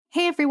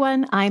Hey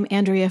everyone, I'm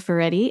Andrea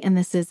Ferretti, and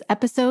this is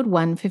episode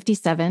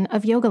 157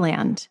 of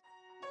Yogaland.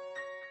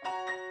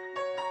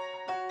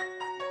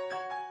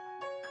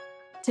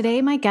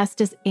 Today, my guest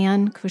is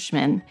Ann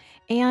Cushman.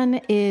 Ann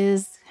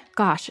is,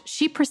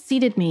 she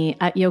preceded me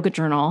at Yoga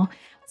Journal,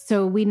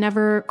 so we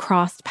never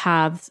crossed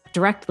paths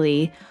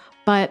directly,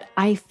 but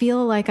I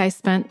feel like I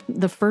spent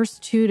the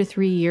first 2 to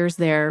 3 years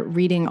there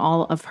reading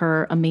all of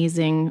her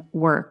amazing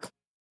work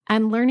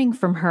and learning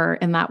from her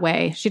in that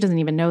way. She doesn't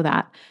even know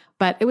that.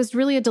 But it was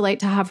really a delight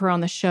to have her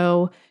on the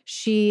show.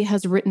 She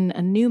has written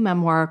a new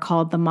memoir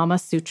called The Mama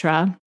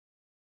Sutra,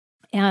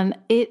 and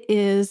it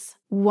is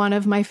one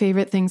of my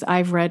favorite things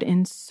I've read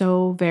in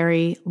so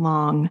very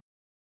long.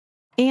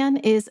 Ann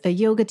is a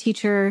yoga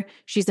teacher.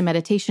 She's a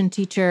meditation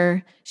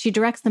teacher. She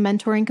directs the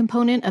mentoring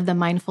component of the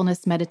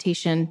Mindfulness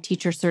Meditation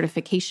Teacher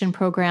Certification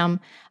Program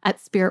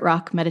at Spirit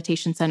Rock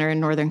Meditation Center in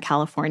Northern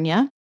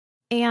California.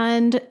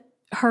 And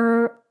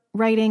her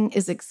writing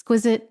is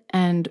exquisite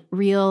and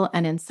real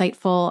and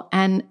insightful.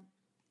 And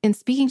in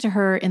speaking to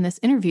her in this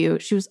interview,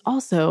 she was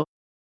also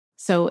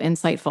so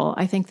insightful.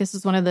 I think this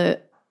is one of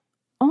the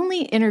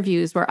only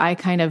interviews where I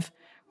kind of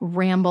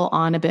ramble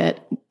on a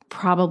bit,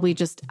 probably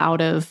just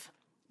out of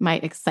my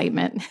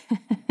excitement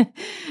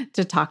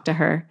to talk to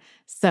her.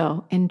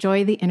 So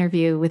enjoy the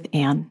interview with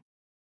Ann.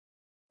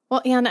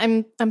 Well,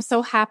 Ann, I'm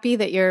so happy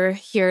that you're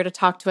here to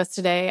talk to us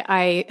today.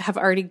 I have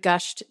already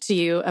gushed to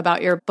you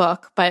about your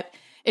book, but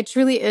it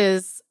truly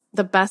is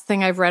the best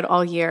thing I've read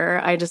all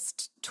year. I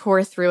just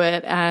tore through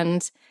it.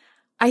 And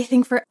I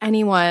think for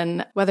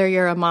anyone, whether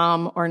you're a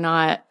mom or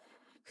not,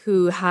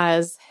 who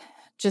has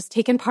just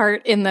taken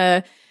part in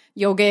the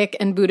yogic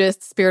and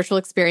Buddhist spiritual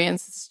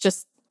experience, it's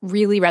just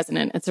really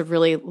resonant. It's a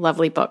really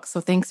lovely book. So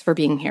thanks for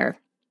being here.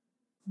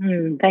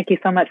 Thank you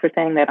so much for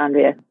saying that,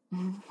 Andrea.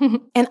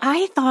 And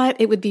I thought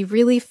it would be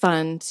really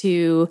fun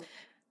to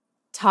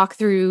talk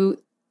through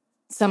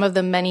some of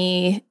the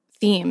many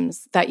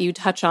themes that you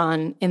touch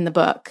on in the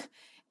book.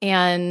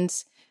 And,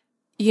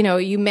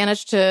 you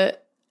managed to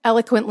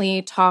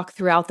eloquently talk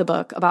throughout the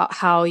book about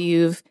how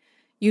you've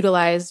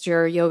utilized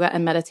your yoga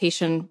and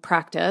meditation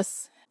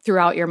practice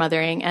throughout your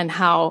mothering and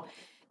how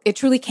it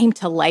truly came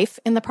to life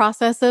in the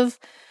process of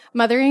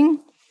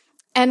mothering.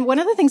 And one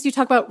of the things you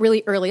talk about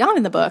really early on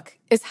in the book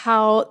is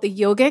how the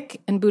yogic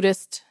and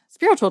Buddhist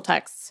spiritual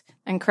texts,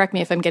 and correct me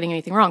if I'm getting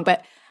anything wrong,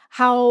 but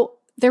how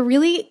there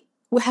really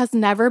has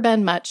never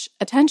been much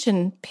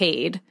attention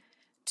paid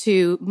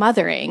to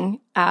mothering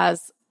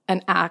as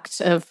an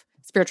act of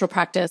spiritual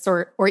practice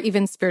or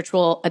even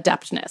spiritual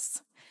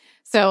adeptness.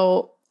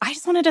 So I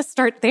just wanted to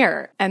start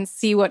there and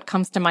see what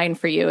comes to mind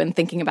for you in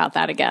thinking about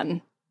that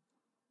again.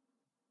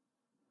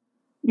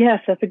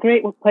 Yes, that's a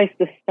great place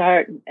to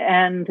start.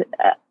 And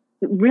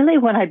really,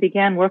 when I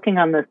began working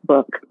on this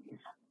book,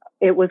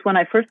 it was when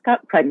I first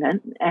got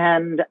pregnant,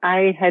 and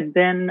I had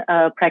been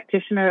a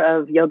practitioner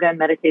of yoga and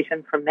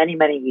meditation for many,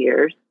 many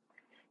years.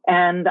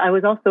 And I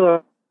was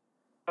also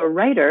a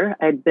writer.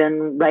 I'd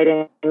been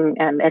writing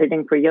and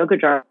editing for Yoga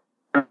Journal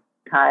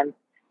time.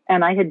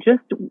 And I had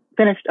just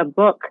finished a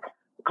book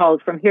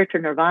called From Here to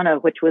Nirvana,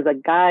 which was a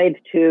guide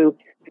to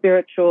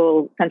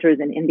spiritual centers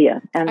in India.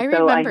 And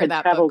so I had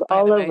traveled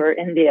all over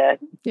India.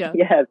 Yeah.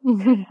 Yes.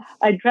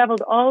 I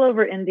traveled all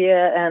over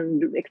India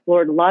and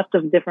explored lots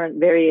of different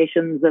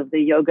variations of the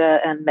yoga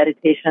and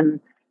meditation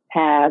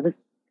paths.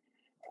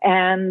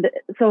 And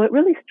so it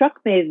really struck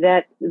me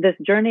that this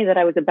journey that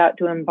I was about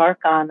to embark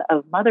on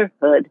of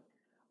motherhood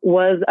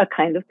was a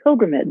kind of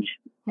pilgrimage,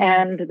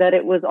 and that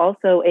it was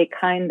also a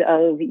kind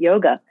of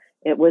yoga.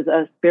 It was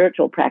a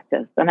spiritual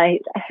practice. And I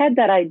had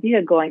that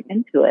idea going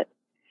into it.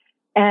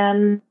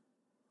 And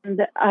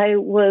I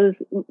was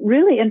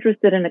really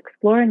interested in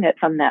exploring it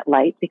from that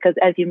light because,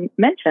 as you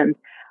mentioned,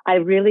 I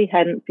really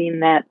hadn't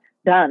seen that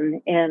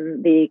done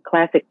in the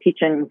classic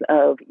teachings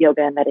of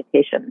yoga and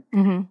meditation.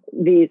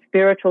 Mm-hmm. These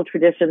spiritual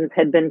traditions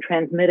had been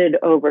transmitted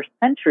over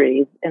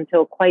centuries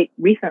until quite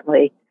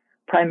recently,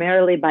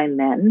 primarily by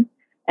men.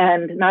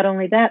 And not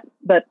only that,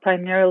 but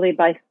primarily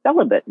by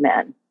celibate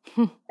men.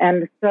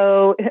 And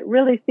so it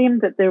really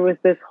seemed that there was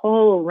this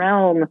whole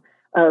realm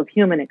of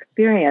human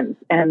experience,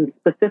 and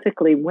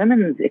specifically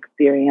women's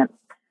experience,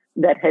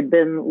 that had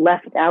been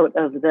left out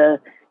of the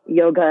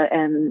yoga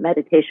and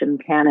meditation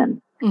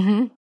canon.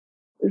 Mm-hmm.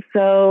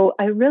 So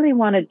I really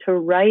wanted to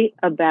write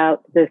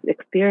about this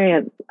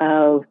experience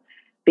of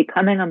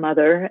becoming a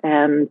mother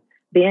and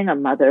being a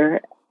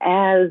mother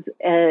as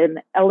an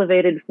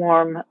elevated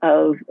form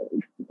of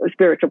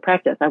spiritual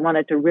practice. I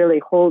wanted to really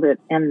hold it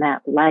in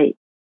that light.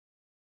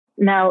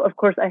 Now, of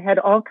course, I had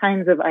all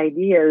kinds of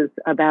ideas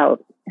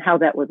about how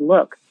that would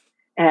look.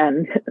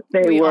 And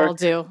we all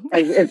do.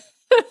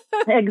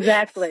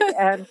 Exactly.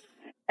 And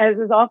as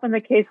is often the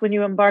case when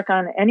you embark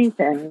on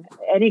anything,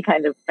 any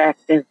kind of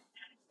practice,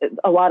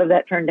 a lot of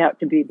that turned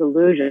out to be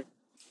delusion,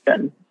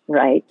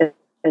 right?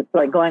 It's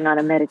like going on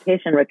a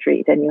meditation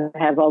retreat and you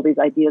have all these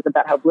ideas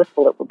about how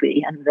blissful it will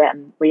be. And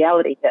then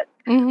reality hits,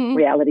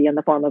 reality in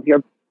the form of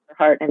your your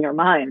heart and your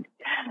mind.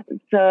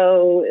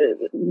 So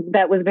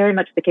that was very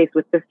much the case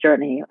with this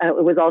journey.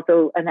 It was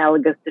also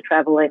analogous to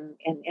traveling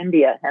in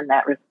India in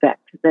that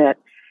respect, that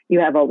you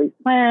have all these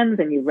plans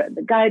and you've read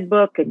the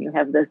guidebook and you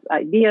have this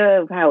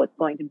idea of how it's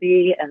going to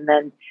be, and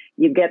then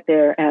you get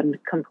there and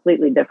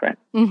completely different.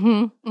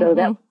 So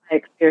that was my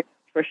experience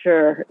for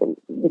sure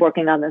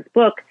working on this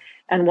book.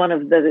 And one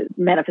of the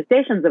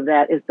manifestations of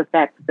that is the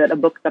fact that a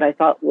book that I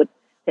thought would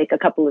take a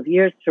couple of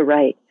years to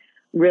write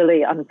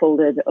really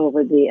unfolded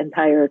over the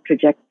entire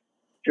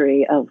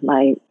trajectory of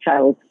my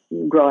child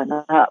growing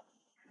up.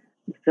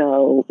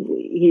 So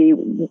he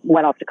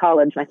went off to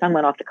college. My son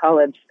went off to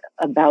college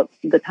about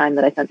the time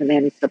that I sent the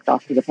manuscript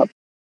off to the publisher.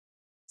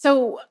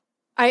 So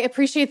I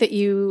appreciate that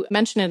you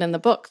mention it in the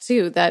book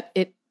too, that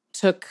it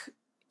took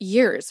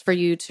years for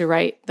you to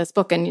write this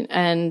book.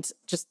 And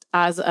just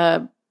as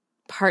a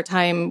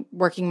part-time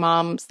working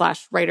mom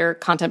 / writer,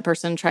 content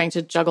person trying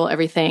to juggle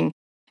everything,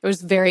 it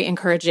was very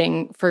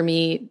encouraging for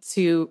me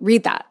to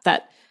read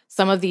that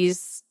some of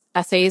these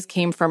essays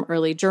came from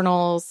early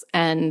journals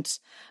and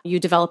you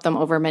developed them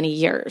over many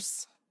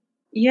years.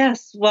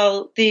 Yes.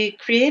 Well, the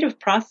creative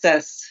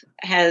process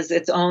has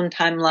its own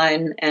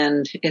timeline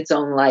and its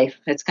own life.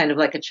 It's kind of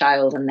like a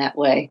child in that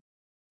way.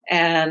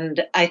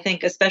 And I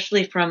think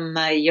especially from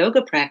my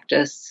yoga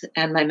practice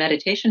and my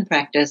meditation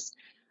practice,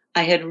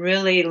 I had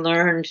really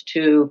learned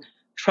to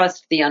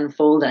trust the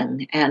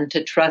unfolding and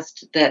to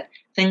trust that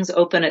things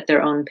open at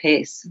their own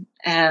pace.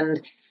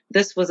 And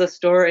this was a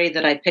story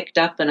that I picked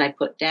up and I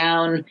put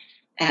down,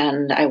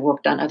 and I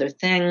worked on other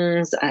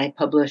things. I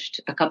published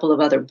a couple of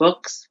other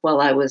books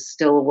while I was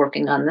still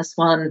working on this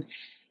one.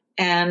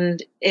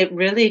 And it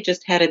really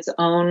just had its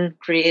own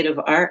creative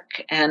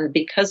arc. And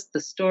because the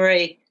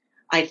story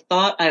I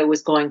thought I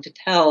was going to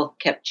tell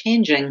kept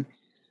changing,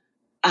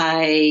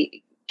 I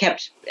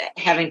kept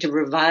having to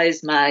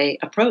revise my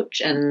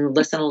approach and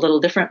listen a little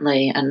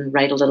differently and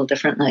write a little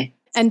differently.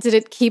 And did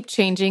it keep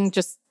changing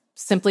just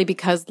simply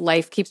because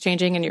life keeps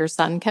changing and your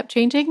son kept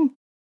changing?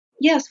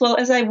 Yes. Well,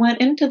 as I went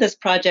into this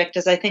project,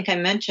 as I think I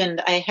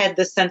mentioned, I had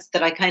the sense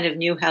that I kind of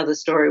knew how the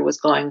story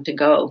was going to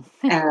go.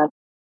 And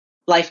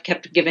life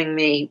kept giving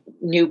me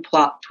new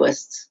plot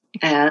twists.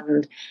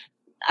 And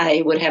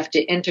I would have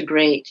to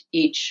integrate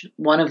each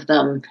one of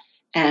them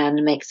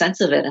and make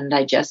sense of it and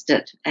digest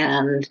it.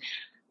 And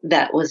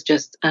that was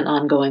just an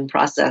ongoing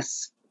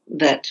process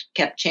that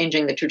kept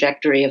changing the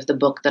trajectory of the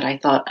book that I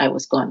thought I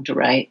was going to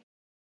write.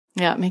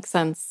 Yeah, it makes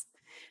sense.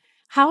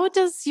 How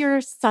does your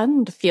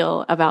son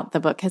feel about the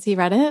book? Has he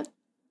read it?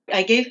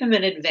 I gave him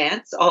in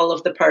advance all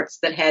of the parts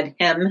that had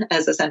him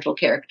as a central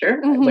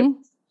character, which,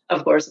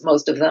 of course,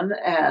 most of them,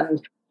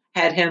 and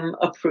had him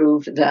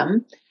approve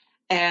them.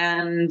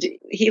 And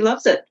he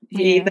loves it.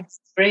 That's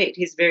great.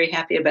 He's very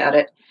happy about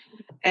it.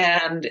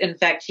 And in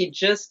fact, he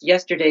just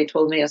yesterday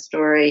told me a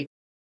story.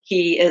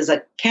 He is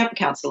a camp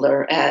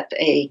counselor at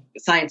a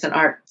science and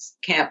arts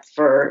camp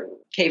for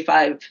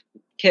K-5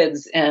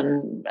 kids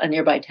in a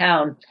nearby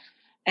town.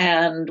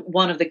 And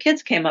one of the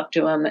kids came up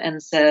to him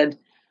and said,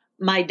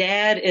 "My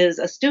dad is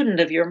a student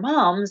of your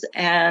mom's,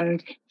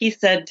 and he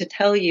said to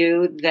tell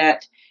you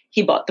that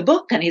he bought the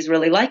book and he's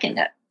really liking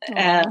it." Aww.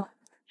 And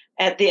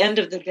at the end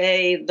of the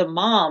day, the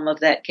mom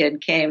of that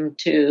kid came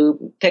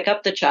to pick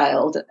up the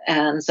child.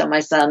 And so my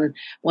son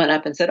went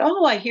up and said,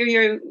 "Oh, I hear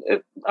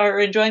you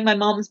are enjoying my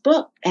mom's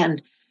book." And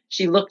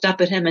she looked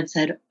up at him and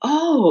said,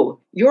 "Oh,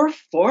 you're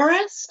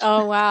Forrest?"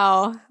 Oh,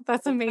 wow.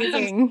 That's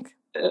amazing.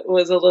 It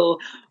was a little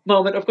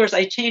moment. Of course,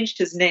 I changed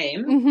his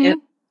name in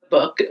the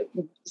book.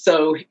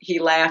 So he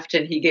laughed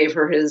and he gave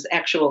her his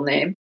actual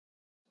name.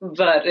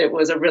 But it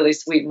was a really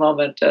sweet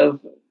moment of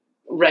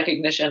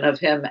recognition of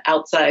him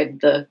outside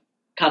the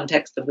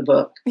context of the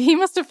book. He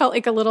must have felt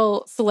like a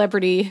little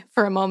celebrity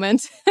for a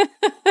moment.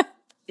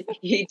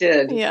 He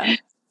did. Yeah.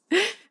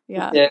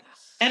 Yeah. He did.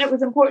 And it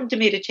was important to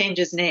me to change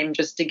his name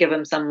just to give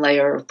him some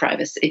layer of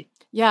privacy.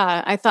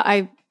 Yeah, I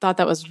thought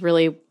that was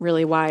really,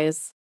 really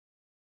wise.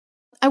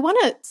 I want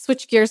to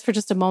switch gears for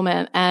just a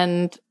moment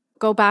and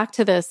go back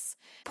to this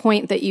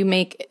point that you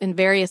make in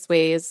various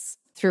ways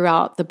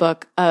throughout the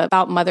book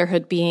about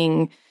motherhood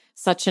being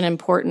such an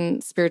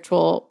important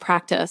spiritual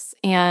practice.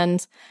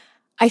 And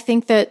I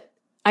think that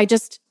I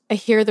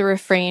hear the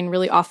refrain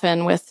really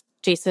often with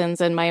Jason's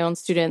and my own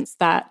students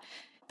that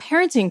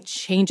parenting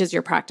changes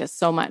your practice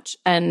so much.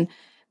 And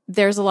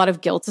there's a lot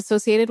of guilt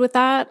associated with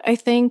that, I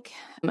think,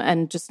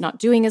 and just not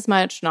doing as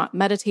much, not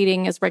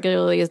meditating as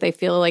regularly as they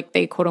feel like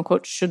they quote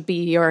unquote should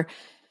be, or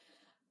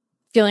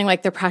feeling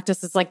like their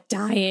practice is like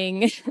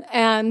dying.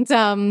 And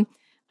I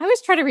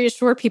always try to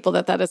reassure people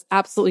that that is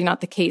absolutely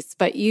not the case.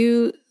 But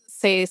you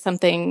say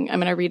something, I'm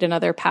going to read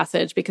another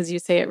passage because you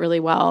say it really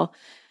well.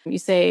 You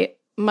say,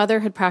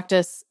 "Motherhood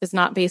practice is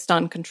not based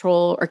on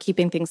control or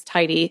keeping things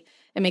tidy.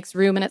 It makes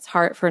room in its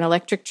heart for an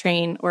electric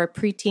train or a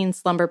preteen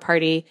slumber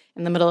party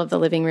in the middle of the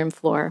living room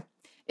floor.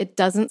 It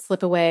doesn't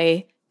slip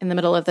away in the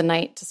middle of the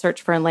night to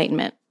search for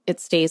enlightenment. It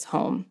stays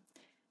home."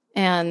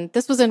 And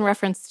this was in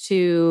reference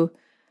to,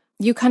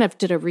 you kind of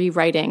did a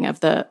rewriting of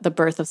the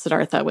birth of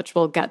Siddhartha, which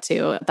we'll get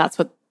to. That's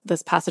what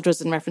this passage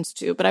was in reference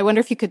to, but I wonder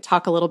if you could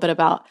talk a little bit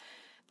about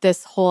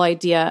this whole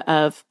idea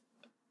of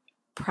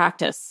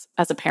practice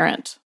as a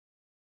parent.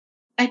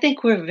 I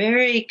think we're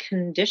very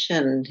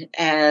conditioned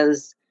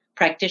as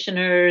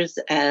practitioners,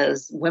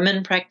 as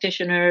women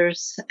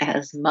practitioners,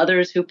 as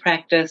mothers who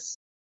practice,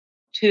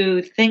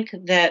 to think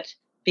that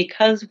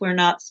because we're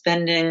not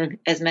spending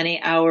as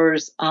many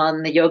hours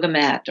on the yoga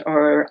mat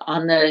or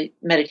on the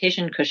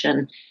meditation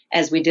cushion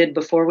as we did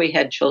before we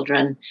had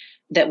children,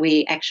 that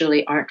we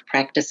actually aren't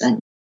practicing.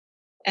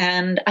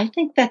 And I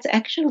think that's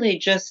actually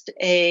just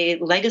a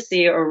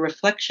legacy or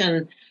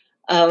reflection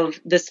of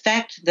this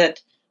fact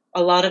that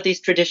a lot of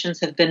these traditions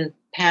have been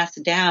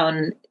passed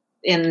down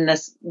in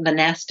this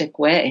monastic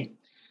way,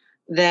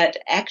 that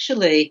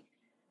actually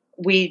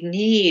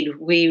we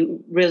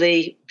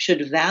really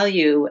should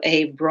value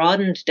a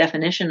broadened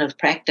definition of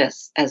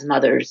practice as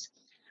mothers,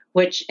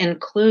 which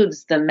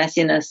includes the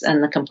messiness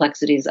and the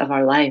complexities of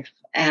our life,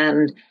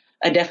 and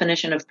a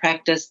definition of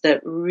practice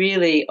that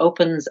really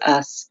opens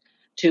us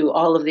to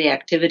all of the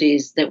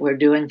activities that we're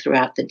doing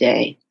throughout the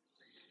day.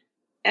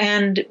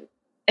 And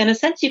in a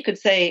sense, you could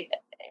say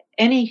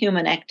any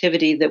human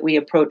activity that we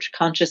approach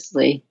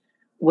consciously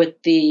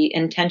with the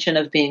intention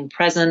of being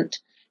present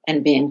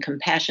and being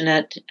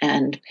compassionate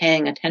and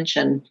paying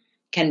attention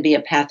can be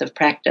a path of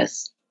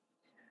practice.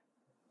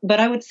 But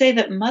I would say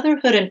that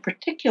motherhood in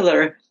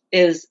particular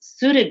is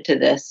suited to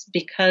this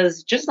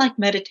because just like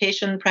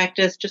meditation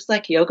practice, just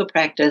like yoga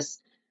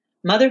practice,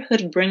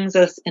 motherhood brings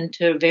us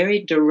into very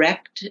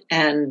direct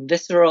and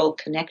visceral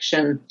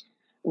connection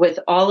with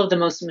all of the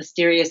most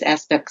mysterious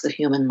aspects of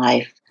human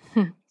life.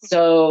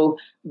 So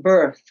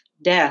birth,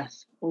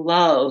 death,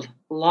 love,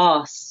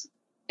 loss,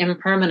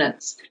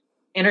 impermanence,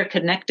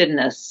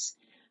 interconnectedness,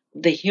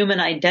 the human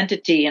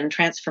identity and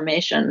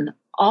transformation,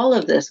 all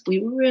of this we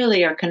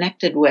really are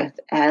connected with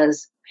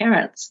as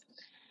parents.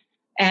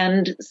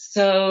 And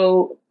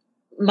so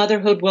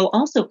motherhood will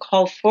also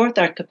call forth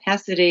our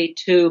capacity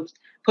to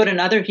put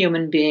another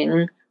human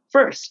being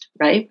first,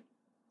 right?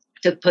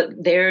 To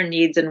put their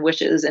needs and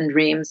wishes and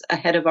dreams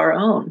ahead of our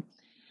own.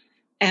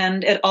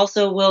 And it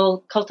also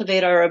will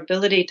cultivate our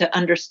ability to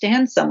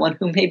understand someone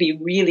who may be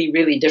really,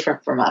 really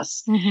different from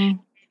us.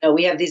 Mm-hmm.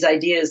 We have these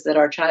ideas that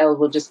our child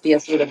will just be a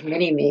sort of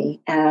mini-me,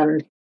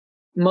 and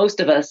most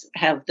of us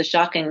have the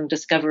shocking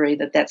discovery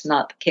that that's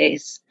not the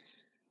case.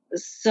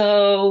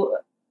 So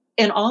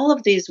in all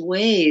of these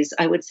ways,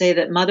 I would say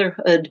that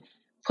motherhood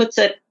puts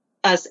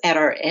us at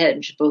our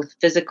edge, both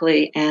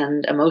physically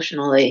and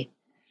emotionally.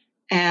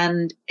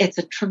 And it's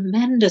a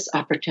tremendous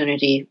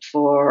opportunity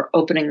for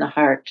opening the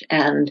heart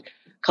and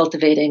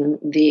cultivating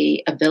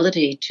the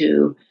ability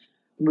to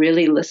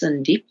really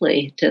listen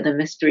deeply to the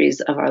mysteries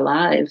of our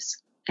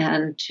lives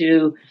and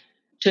to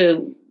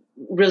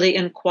really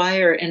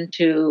inquire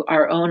into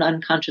our own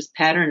unconscious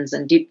patterns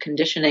and deep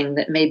conditioning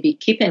that may be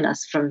keeping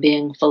us from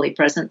being fully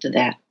present to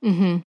that.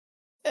 Mm-hmm.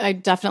 I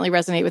definitely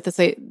resonate with this,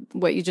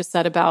 what you just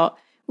said about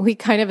we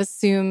kind of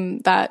assume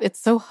that it's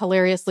so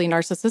hilariously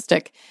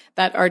narcissistic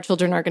that our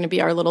children are going to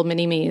be our little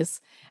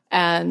mini-me's.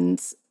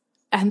 And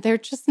they're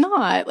just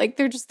not. Like,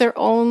 they're just their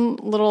own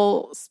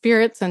little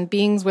spirits and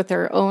beings with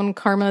their own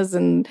karmas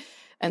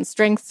and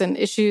strengths and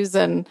issues.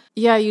 And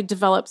yeah, you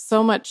develop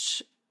so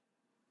much.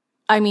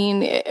 I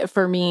mean,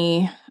 for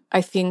me,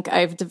 I think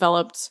I've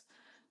developed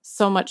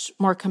so much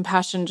more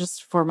compassion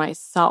just for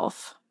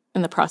myself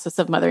in the process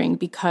of mothering,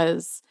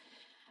 because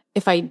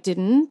if I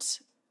didn't,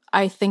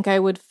 I think I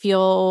would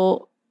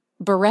feel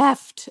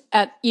bereft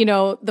at,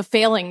 the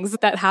failings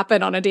that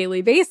happen on a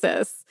daily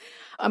basis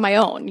on my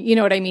own. You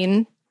know what I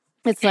mean?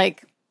 It's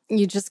like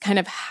you just kind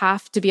of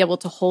have to be able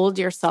to hold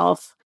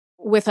yourself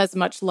with as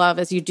much love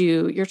as you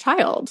do your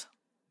child.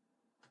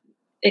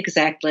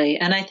 Exactly.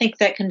 And I think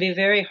that can be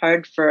very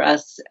hard for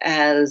us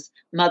as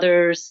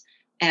mothers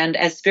and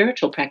as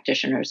spiritual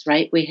practitioners,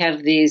 right? We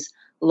have these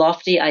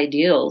lofty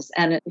ideals.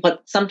 And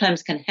what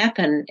sometimes can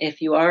happen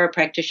if you are a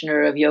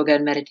practitioner of yoga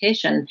and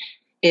meditation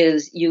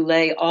is you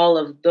lay all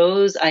of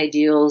those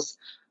ideals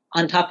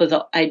on top of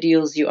the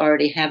ideals you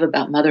already have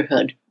about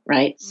motherhood,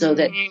 right? Mm-hmm. So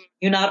that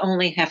you not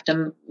only have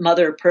to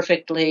mother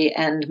perfectly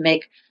and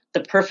make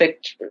the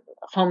perfect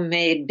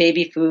homemade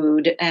baby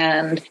food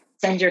and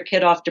send your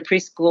kid off to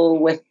preschool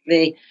with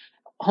the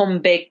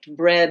home-baked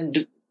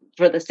bread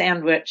for the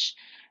sandwich,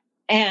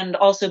 and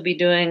also be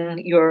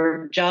doing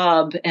your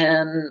job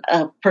in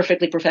a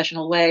perfectly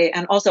professional way.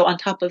 And also on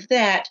top of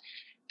that,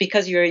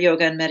 because you're a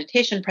yoga and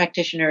meditation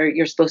practitioner,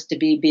 you're supposed to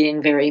be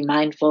being very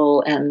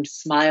mindful and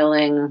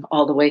smiling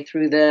all the way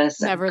through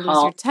this. Never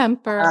lose your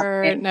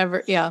temper.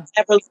 Never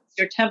lose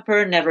your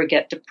temper, never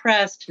get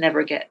depressed,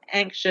 never get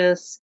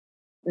anxious,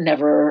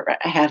 never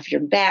have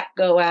your back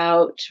go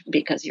out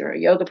because you're a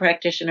yoga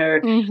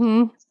practitioner.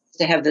 Mm-hmm.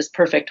 To have this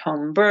perfect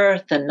home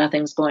birth and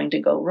nothing's going to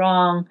go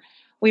wrong.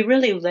 We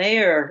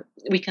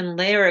can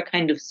layer a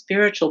kind of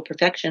spiritual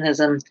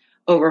perfectionism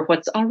over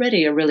what's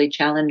already a really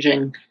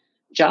challenging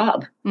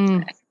job.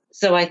 Mm.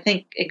 So I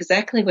think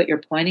exactly what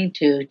you're pointing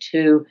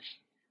to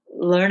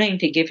learning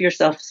to give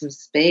yourself some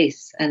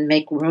space and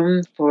make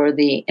room for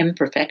the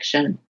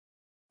imperfection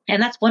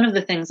And that's one of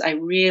the things I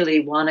really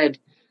wanted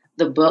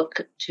the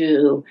book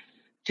to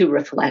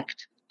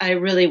reflect. I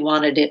really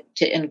wanted it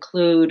to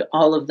include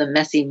all of the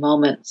messy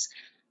moments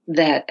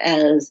that,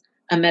 as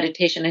a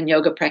meditation and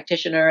yoga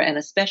practitioner, and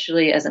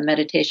especially as a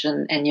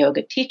meditation and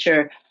yoga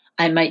teacher,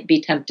 I might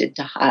be tempted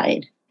to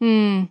hide.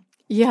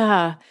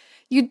 Yeah,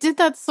 you did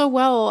that so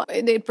well.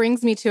 It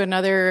brings me to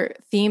another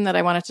theme that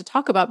I wanted to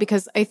talk about,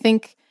 because I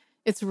think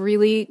it's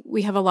really,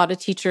 we have a lot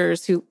of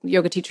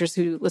yoga teachers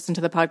who listen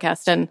to the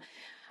podcast, and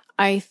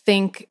I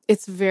think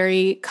it's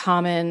very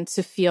common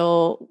to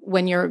feel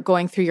when you're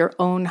going through your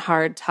own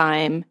hard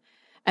time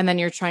and then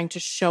you're trying to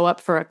show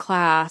up for a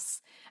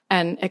class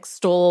and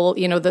extol,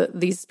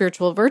 these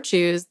spiritual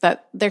virtues,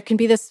 that there can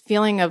be this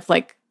feeling of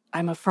like,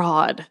 I'm a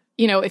fraud,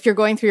 if you're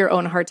going through your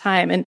own hard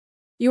time. And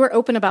you were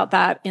open about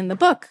that in the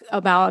book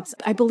about,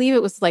 I believe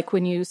it was like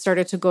when you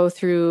started to go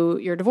through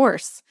your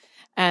divorce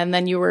and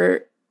then you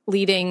were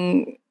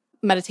leading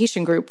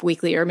meditation group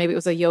weekly, or maybe it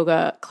was a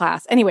yoga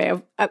class. Anyway,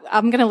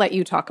 I'm going to let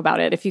you talk about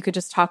it. If you could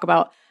just talk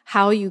about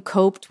how you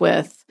coped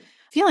with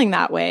feeling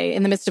that way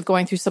in the midst of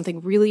going through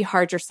something really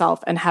hard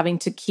yourself and having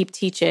to keep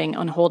teaching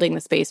on holding the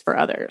space for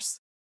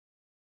others.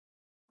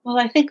 Well,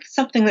 I think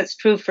something that's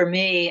true for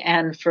me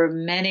and for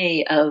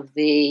many of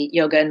the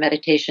yoga and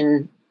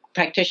meditation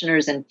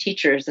practitioners and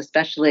teachers,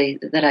 especially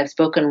that I've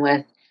spoken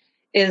with,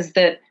 is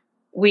that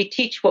we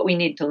teach what we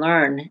need to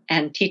learn,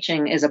 and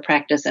teaching is a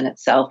practice in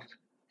itself.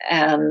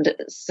 And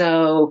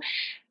so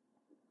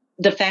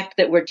the fact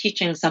that we're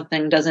teaching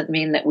something doesn't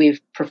mean that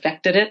we've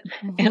perfected it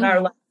in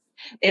our life.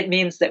 It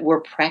means that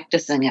we're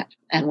practicing it,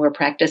 and we're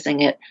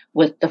practicing it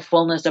with the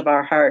fullness of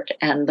our heart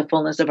and the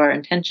fullness of our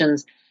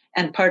intentions.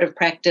 And part of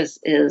practice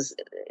is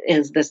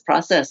this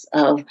process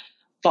of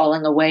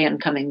falling away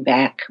and coming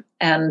back.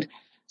 And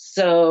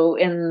so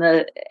in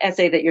the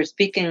essay that you're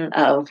speaking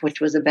of, which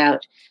was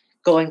about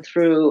going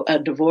through a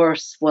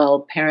divorce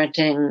while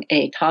parenting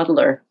a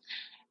toddler,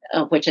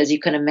 which, as you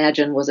can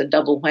imagine, was a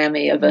double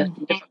whammy of a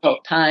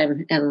difficult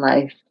time in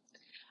life,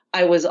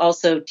 I was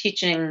also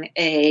teaching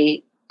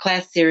a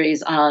class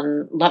series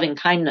on loving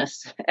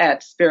kindness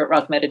at Spirit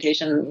Rock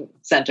Meditation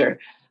Center,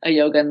 a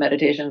yoga and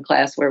meditation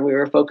class where we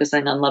were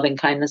focusing on loving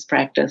kindness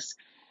practice.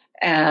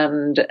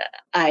 And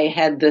I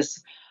had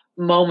this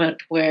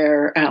moment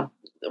where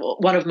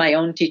one of my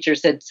own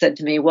teachers had said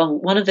to me, well,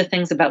 one of the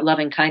things about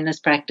loving kindness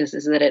practice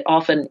is that it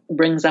often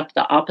brings up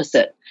the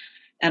opposite.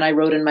 And I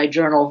wrote in my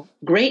journal,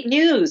 great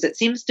news, it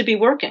seems to be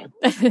working.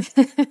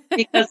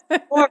 Because,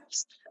 of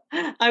course,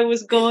 I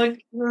was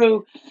going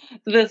through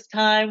this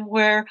time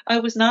where I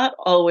was not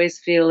always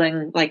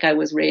feeling like I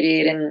was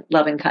radiating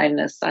loving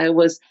kindness. I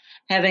was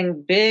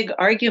having big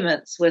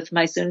arguments with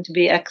my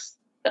soon-to-be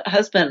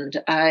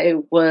ex-husband. I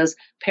was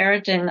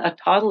parenting a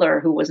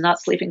toddler who was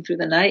not sleeping through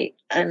the night.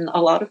 In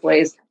a lot of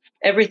ways,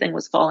 everything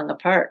was falling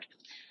apart.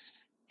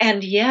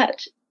 And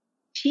yet,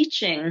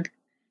 teaching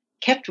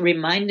kept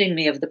reminding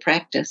me of the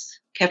practice,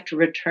 kept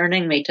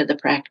returning me to the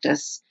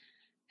practice.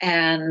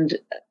 And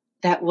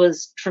that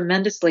was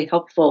tremendously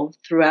helpful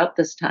throughout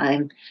this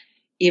time,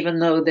 even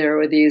though there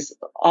were these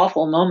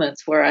awful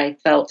moments where I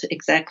felt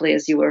exactly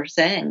as you were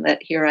saying,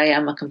 that here I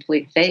am, a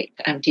complete fake.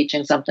 I'm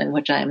teaching something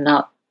which I am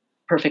not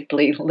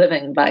perfectly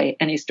living by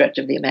any stretch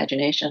of the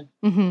imagination.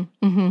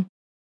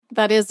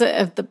 That is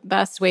the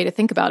best way to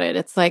think about it.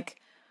 It's like,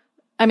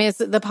 the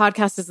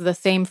podcast is the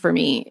same for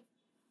me.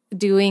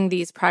 Doing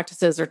these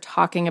practices or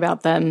talking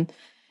about them,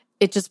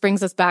 it just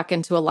brings us back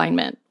into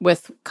alignment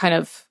with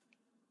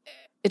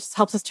it just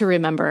helps us to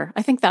remember.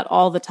 I think that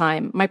all the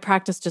time. My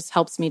practice just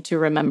helps me to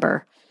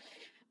remember.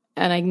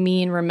 And I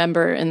mean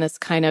remember in this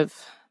kind of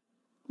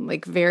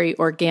like very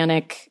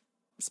organic,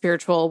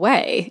 spiritual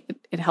way.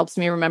 It helps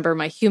me remember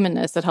my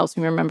humanness. It helps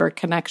me remember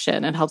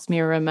connection. It helps me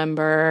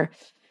remember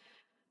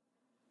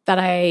that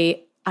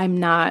I'm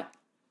not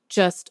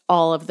just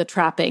all of the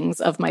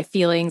trappings of my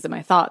feelings and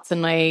my thoughts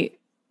and my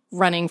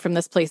running from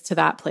this place to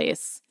that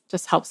place.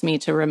 Just helps me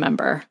to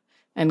remember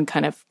and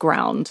kind of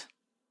ground.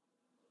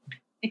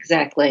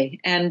 Exactly.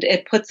 And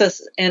it puts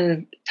us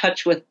in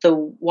touch with the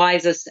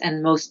wisest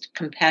and most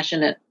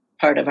compassionate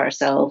part of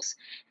ourselves.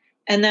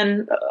 And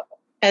then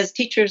as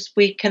teachers,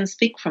 we can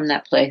speak from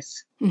that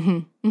place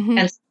and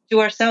to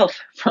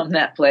ourselves from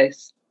that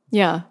place.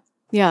 Yeah.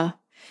 Yeah.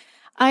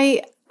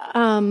 I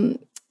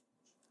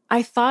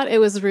thought it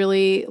was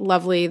really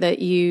lovely that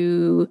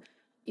you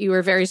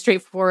were very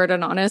straightforward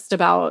and honest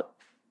about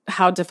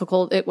how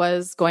difficult it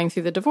was going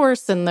through the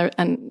divorce and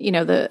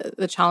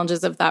the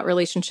challenges of that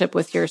relationship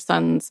with your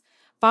son's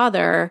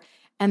father.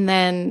 And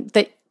then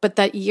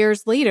that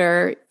years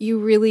later, you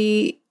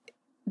really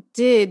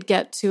did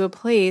get to a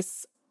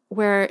place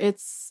where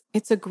it's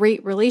a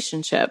great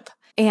relationship.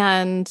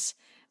 And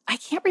I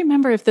can't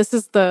remember if this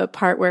is the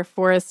part where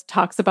Forrest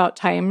talks about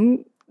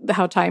time,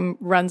 how time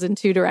runs in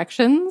two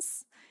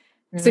directions.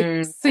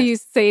 So you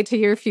say to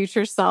your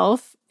future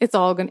self, it's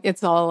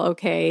all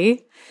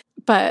okay.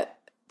 But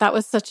that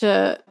was such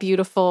a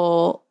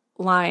beautiful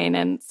line,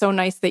 and so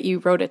nice that you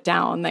wrote it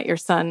down, that your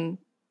son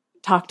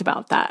talked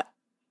about that.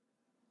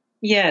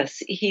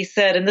 Yes, he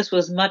said, and this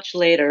was much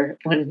later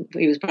when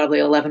he was probably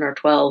 11 or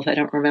 12, I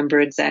don't remember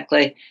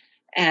exactly.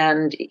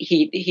 And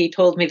he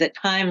told me that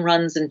time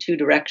runs in two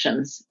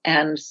directions.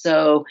 And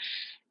so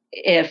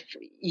if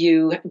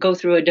you go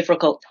through a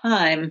difficult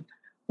time,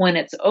 when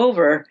it's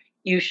over,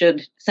 you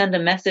should send a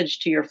message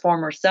to your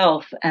former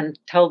self and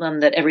tell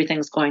them that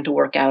everything's going to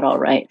work out all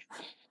right.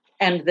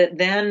 And that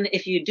then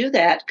if you do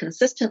that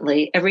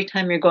consistently, every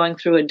time you're going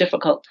through a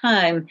difficult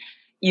time,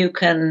 you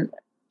can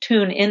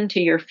tune into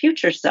your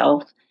future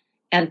self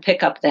and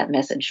pick up that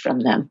message from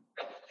them.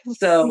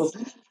 So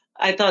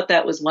I thought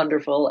that was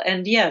wonderful.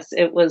 And yes,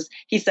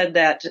 he said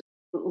that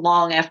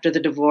long after the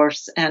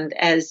divorce. And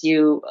as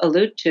you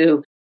allude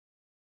to,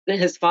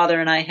 his father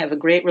and I have a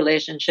great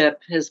relationship.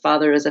 His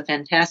father is a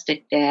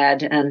fantastic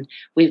dad, and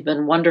we've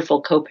been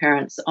wonderful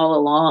co-parents all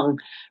along,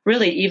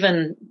 really,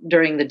 even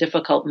during the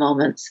difficult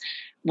moments.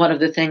 One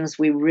of the things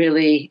we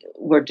really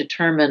were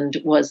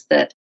determined was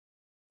that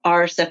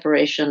our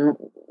separation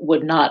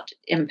would not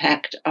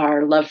impact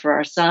our love for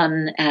our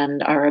son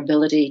and our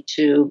ability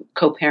to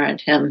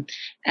co-parent him,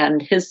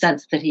 and his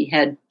sense that he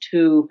had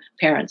two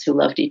parents who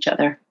loved each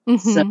other.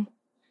 Mm-hmm. So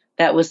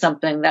that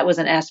was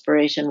an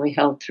aspiration we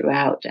held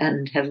throughout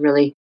and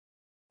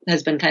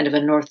has been kind of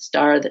a North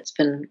Star that's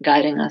been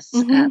guiding us.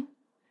 Mm-hmm.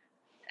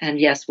 And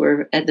yes,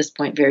 we're at this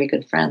point very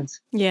good friends.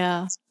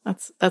 Yeah,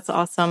 that's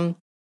awesome.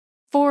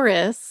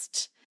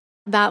 Forrest,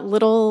 that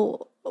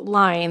little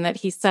line that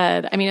he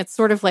said, I mean, it's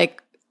sort of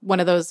like one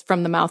of those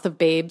from the mouth of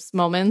babes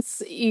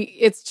moments.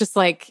 It's just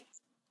like,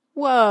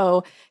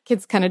 whoa,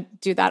 kids kind of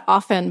do that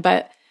often.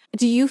 But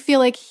do you feel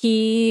like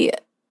he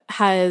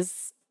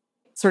has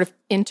sort of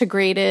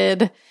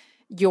integrated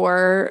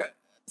your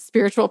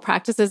spiritual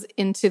practices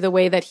into the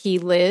way that he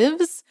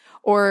lives?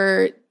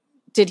 Or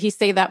did he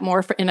say that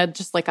more in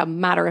just like a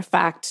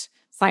matter-of-fact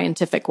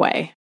scientific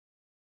way?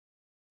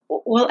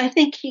 Well, I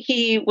think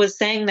he was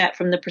saying that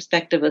from the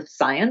perspective of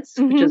science,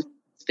 mm-hmm. which is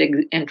his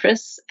big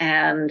interests.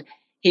 And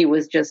he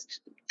was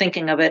just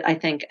thinking of it, I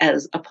think,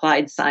 as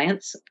applied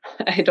science.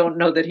 I don't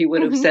know that he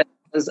would have mm-hmm. said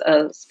it was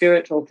a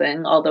spiritual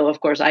thing, although,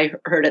 of course, I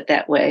heard it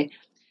that way.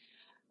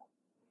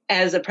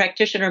 As a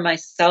practitioner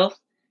myself,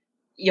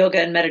 yoga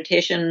and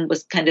meditation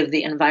was kind of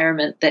the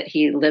environment that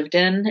he lived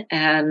in.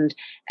 And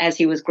as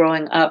he was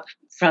growing up,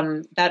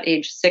 from about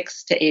age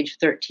 6 to age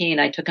 13,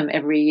 I took him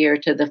every year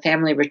to the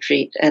family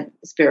retreat at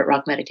Spirit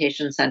Rock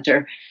Meditation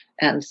Center.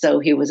 And so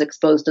he was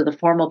exposed to the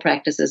formal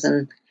practices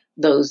in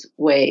those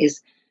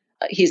ways.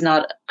 He's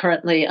not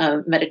currently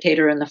a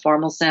meditator in the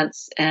formal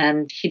sense,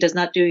 and he does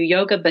not do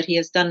yoga, but he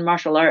has done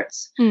martial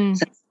arts since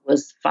he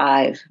was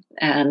 5.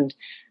 And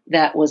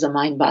that was a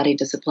mind-body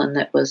discipline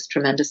that was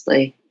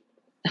tremendously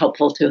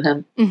helpful to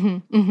him.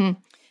 Mm-hmm, mm-hmm.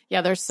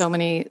 Yeah, there's so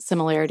many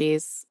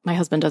similarities. My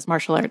husband does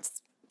martial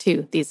arts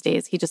too these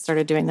days. He just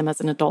started doing them as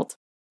an adult.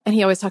 And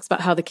he always talks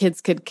about how the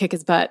kids could kick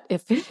his butt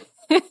if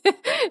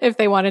if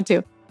they wanted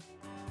to.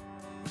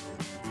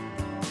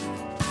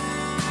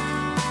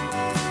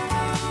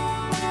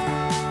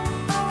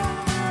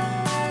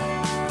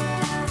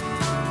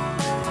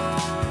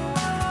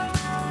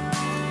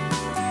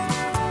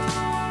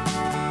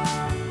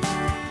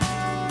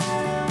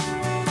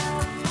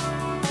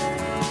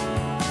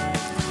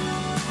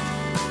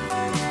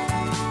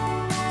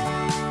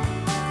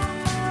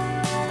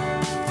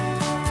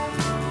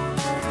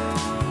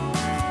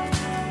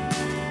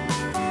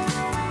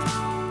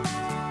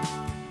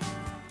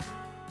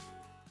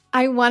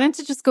 I wanted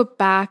to just go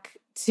back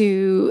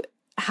to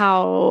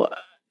how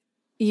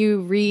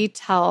you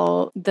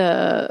retell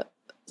the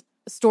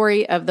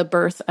story of the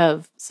birth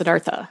of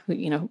Siddhartha, who,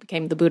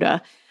 became the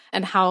Buddha,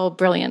 and how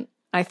brilliant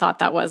I thought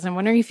that was. I'm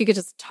wondering if you could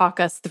just talk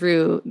us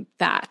through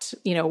that,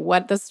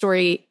 what the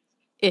story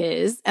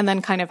is, and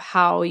then kind of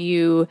how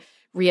you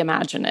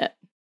reimagine it.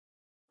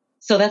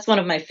 So that's one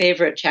of my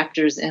favorite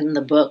chapters in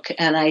the book.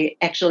 And I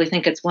actually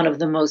think it's one of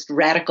the most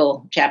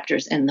radical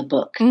chapters in the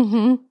book.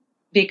 Mm-hmm.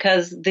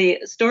 Because the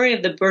story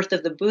of the birth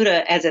of the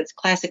Buddha, as it's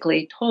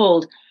classically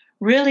told,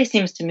 really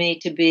seems to me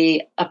to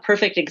be a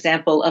perfect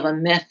example of a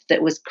myth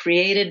that was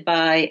created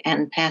by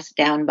and passed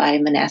down by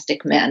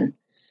monastic men.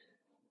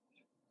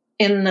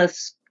 In the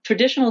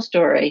traditional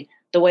story,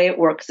 the way it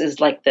works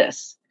is like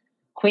this.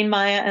 Queen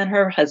Maya and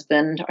her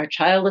husband are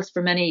childless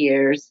for many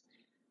years.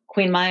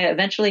 Queen Maya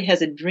eventually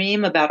has a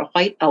dream about a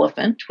white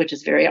elephant, which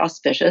is very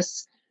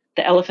auspicious.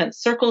 The elephant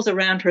circles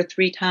around her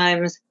 3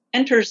 times,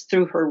 enters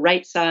through her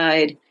right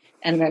side,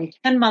 and then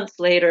 10 months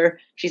later,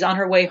 she's on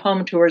her way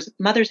home to her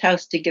mother's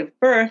house to give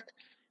birth.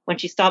 When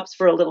she stops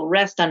for a little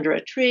rest under a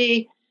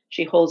tree,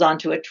 she holds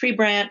onto a tree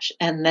branch,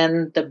 and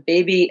then the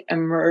baby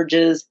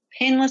emerges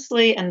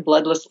painlessly and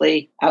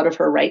bloodlessly out of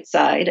her right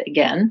side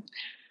again.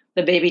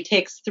 The baby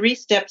takes 3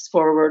 steps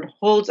forward,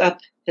 holds up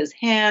his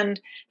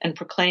hand, and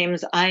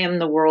proclaims, "I am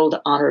the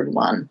world-honored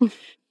one."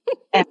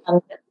 And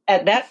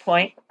at that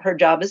point, her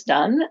job is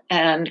done,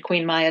 and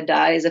Queen Maya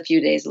dies a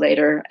few days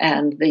later,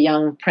 and the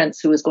young prince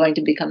who is going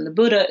to become the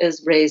Buddha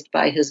is raised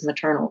by his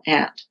maternal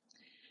aunt.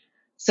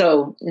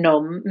 So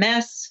no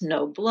mess,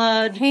 no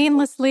blood.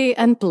 Painlessly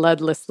and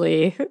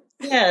bloodlessly.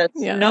 Yes,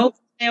 yeah. No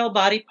male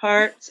body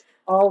parts,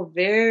 all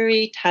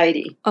very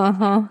tidy.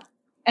 Uh-huh.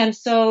 And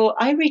so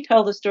I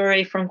retell the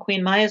story from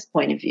Queen Maya's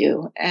point of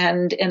view.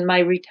 And in my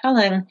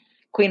retelling,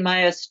 Queen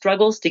Maya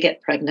struggles to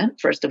get pregnant,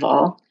 first of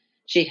all.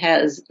 She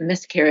has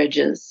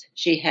miscarriages.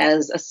 She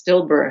has a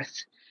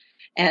stillbirth.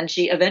 And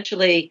she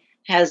eventually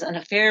has an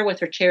affair with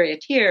her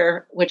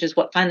charioteer, which is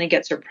what finally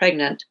gets her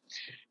pregnant.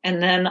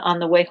 And then on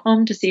the way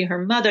home to see her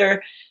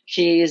mother,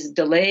 she's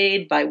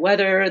delayed by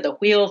weather. The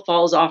wheel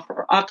falls off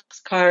her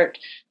ox cart.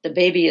 The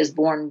baby is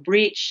born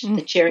breech.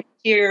 The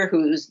charioteer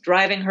who's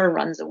driving her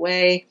runs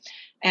away.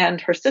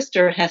 And her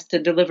sister has to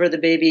deliver the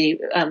baby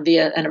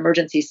via an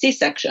emergency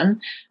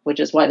C-section, which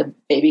is why the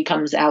baby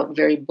comes out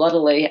very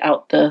bloodily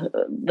out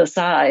the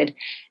side.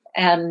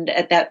 And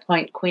at that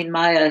point, Queen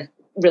Maya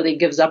really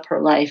gives up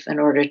her life in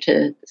order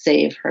to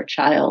save her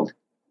child.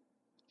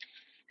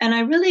 And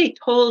I really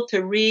chose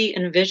to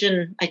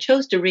re-envision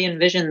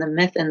the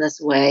myth in this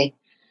way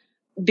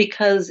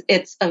because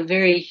it's a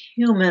very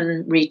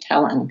human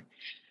retelling,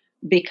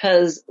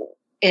 because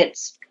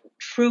it's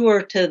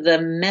truer to the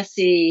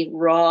messy,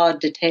 raw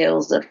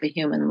details of the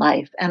human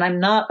life. And I'm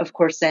not, of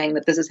course, saying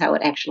that this is how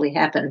it actually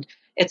happened.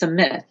 It's a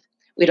myth.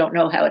 We don't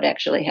know how it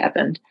actually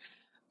happened.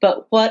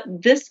 But what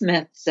this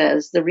myth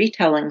says, the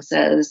retelling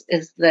says,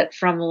 is that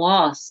from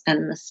loss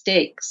and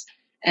mistakes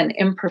and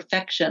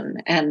imperfection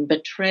and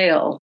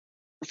betrayal,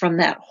 from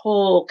that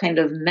whole kind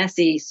of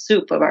messy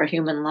soup of our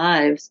human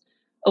lives,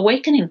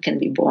 awakening can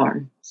be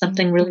born.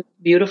 Something really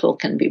beautiful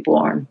can be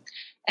born.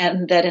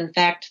 And that, in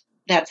fact,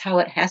 that's how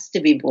it has to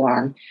be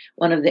born.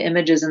 One of the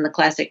images in the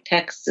classic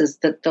texts is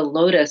that the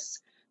lotus,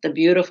 the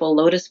beautiful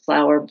lotus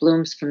flower,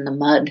 blooms from the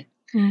mud.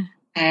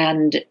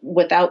 And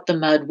without the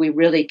mud, we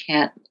really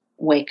can't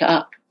wake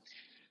up.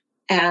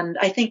 And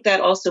I think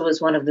that also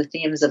is one of the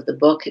themes of the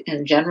book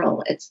in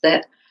general. It's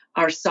that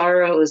our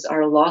sorrows,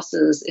 our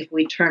losses, if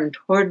we turn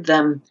toward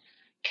them,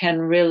 can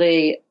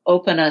really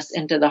open us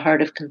into the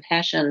heart of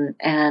compassion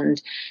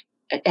and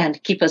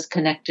keep us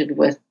connected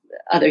with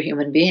other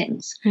human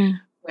beings.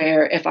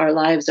 Where if our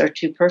lives are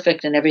too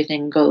perfect and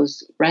everything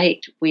goes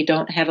right, we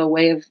don't have a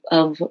way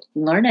of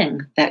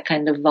learning that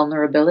kind of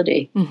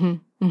vulnerability.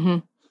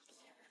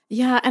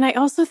 Yeah. And I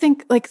also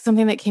think like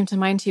something that came to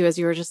mind to you as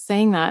you were just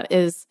saying that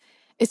is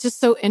it's just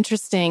so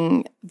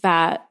interesting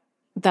that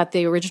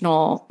the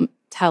original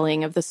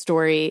telling of the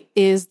story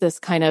is this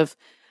kind of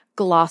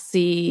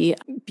glossy,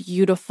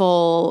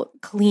 beautiful,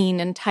 clean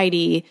and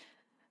tidy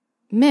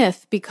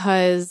myth,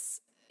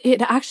 because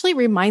it actually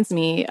reminds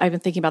me, I've been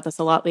thinking about this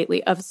a lot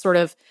lately, of sort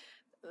of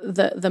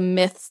the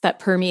myths that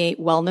permeate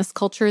wellness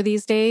culture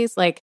these days.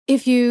 Like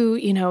if you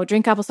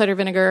drink apple cider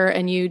vinegar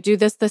and you do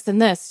this, this,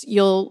 and this,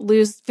 you'll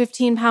lose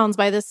 15 pounds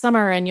by this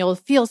summer and you'll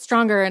feel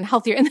stronger and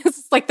healthier. And this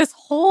is like this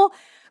whole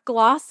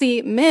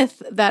glossy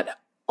myth that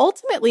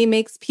ultimately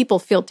makes people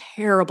feel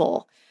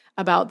terrible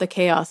about the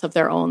chaos of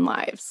their own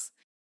lives.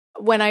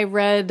 When I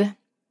read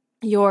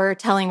your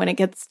telling,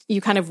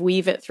 you kind of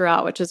weave it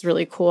throughout, which is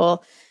really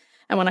cool.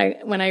 And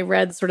when I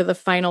read sort of the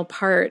final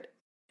part,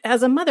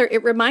 as a mother,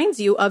 it reminds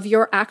you of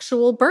your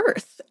actual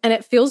birth, and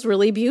it feels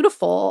really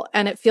beautiful,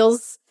 and it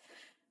feels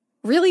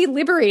really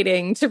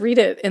liberating to read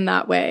it in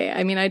that way.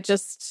 I mean, I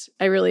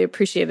really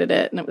appreciated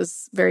it, and it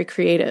was very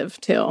creative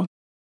too.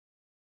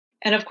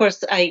 And of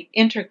course, I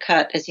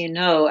intercut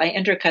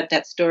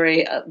that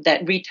story,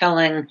 that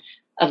retelling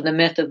of the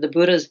myth of the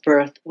Buddha's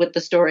birth with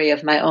the story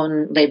of my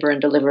own labor and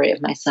delivery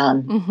of my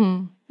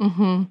son.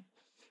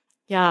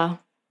 Yeah.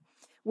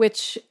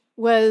 Which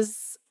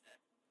was,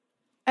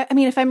 I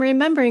mean, if I'm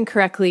remembering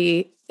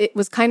correctly, it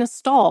was kind of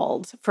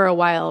stalled for a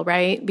while,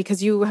 right?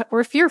 Because you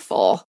were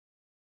fearful.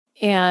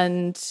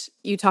 And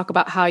you talk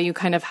about how you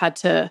kind of had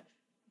to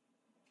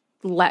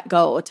let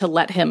go to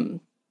let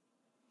him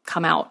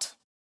come out.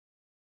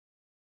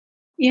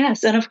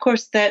 Yes, and of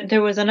course that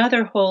there was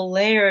another whole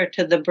layer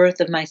to the birth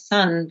of my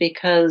son,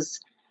 because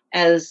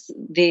as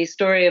the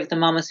story of the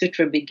Mama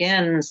Sutra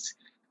begins,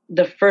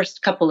 the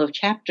first couple of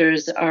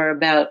chapters are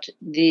about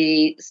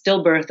the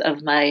stillbirth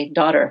of my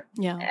daughter.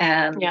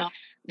 And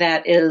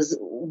that is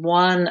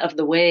one of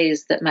the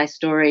ways that my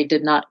story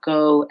did not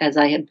go as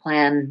I had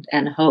planned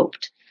and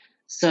hoped.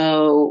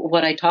 So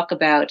what I talk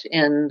about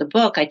in the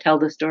book, I tell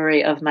the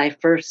story of my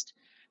first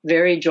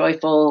very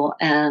joyful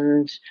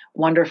and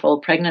wonderful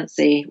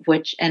pregnancy,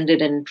 which ended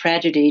in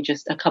tragedy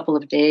just a couple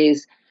of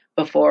days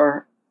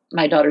before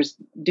my daughter's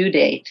due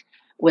date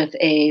with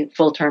a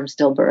full-term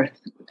stillbirth.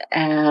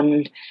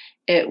 And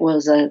it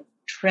was a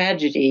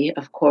tragedy,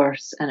 of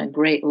course, and a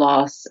great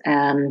loss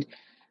and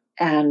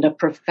a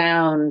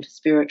profound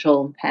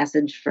spiritual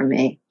passage for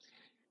me.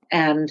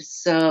 And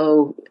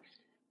so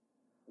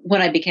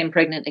when I became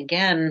pregnant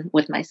again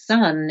with my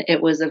son,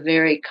 it was a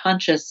very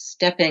conscious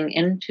stepping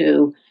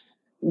into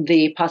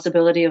the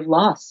possibility of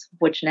loss,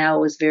 which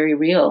now was very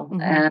real.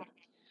 And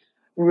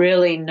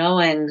really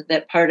knowing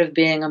that part of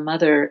being a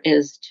mother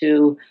is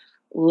to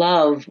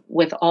love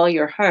with all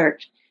your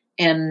heart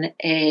in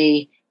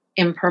a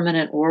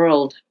impermanent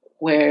world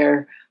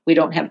where we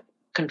don't have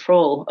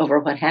control over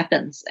what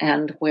happens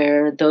and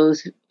where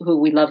those who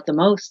we love the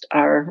most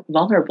are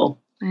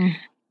vulnerable.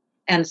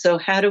 And so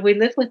how do we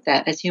live with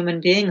that as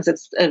human beings?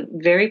 It's a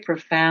very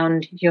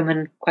profound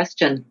human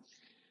question.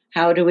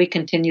 How do we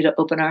continue to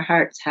open our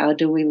hearts? How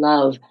do we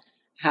love?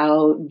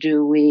 How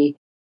do we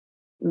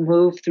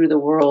move through the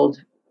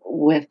world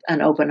with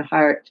an open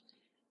heart,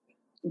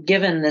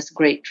 given this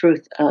great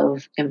truth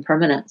of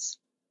impermanence?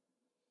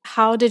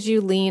 How did you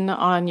lean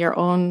on your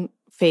own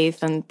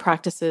faith and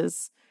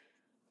practices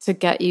to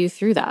get you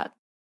through that?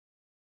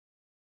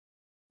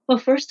 Well,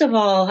 first of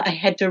all, I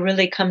had to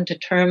really come to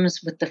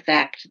terms with the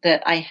fact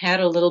that I had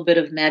a little bit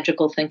of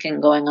magical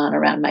thinking going on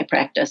around my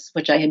practice,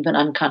 which I had been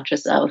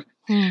unconscious of.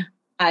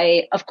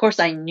 Of course,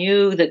 I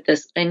knew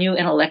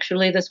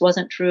intellectually this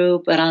wasn't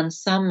true, but on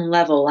some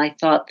level, I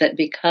thought that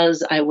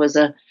because I was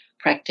a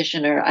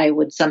practitioner, I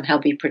would somehow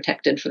be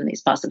protected from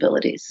these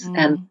possibilities.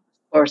 And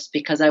of course,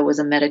 because I was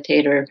a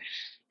meditator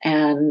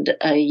and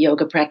a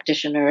yoga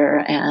practitioner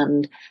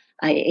and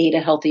I ate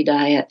a healthy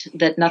diet,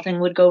 that nothing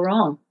would go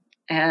wrong.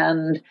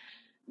 And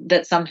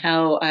that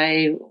somehow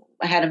I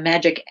had a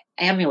magic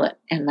amulet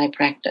in my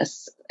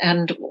practice.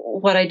 And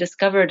what I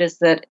discovered is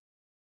that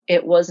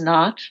it was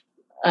not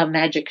a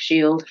magic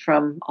shield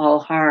from all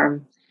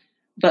harm,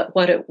 but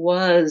what it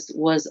was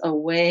a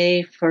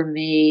way for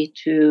me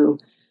to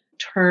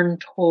turn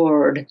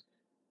toward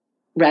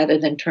rather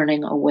than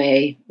turning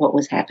away what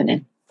was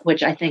happening,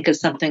 which I think is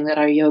something that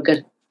our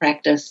yoga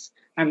practice,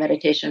 our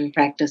meditation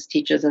practice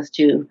teaches us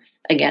to do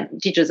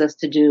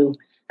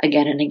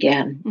again and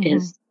again,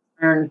 is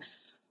turn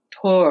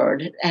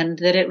toward, and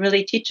that it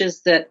really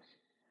teaches that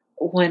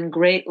when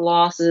great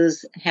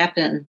losses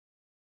happen,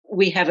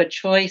 we have a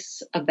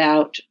choice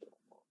about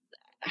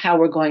how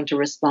we're going to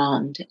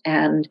respond.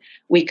 And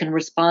we can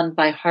respond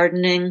by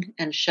hardening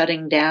and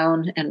shutting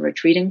down and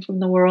retreating from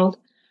the world,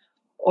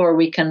 or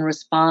we can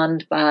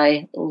respond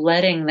by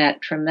letting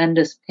that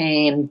tremendous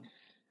pain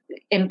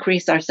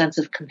increase our sense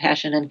of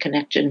compassion and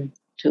connection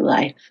to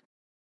life.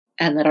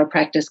 And that our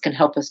practice can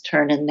help us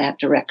turn in that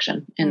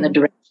direction, in the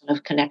direction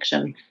of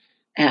connection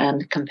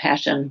and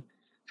compassion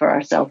for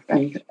ourselves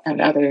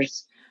and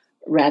others,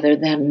 rather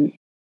than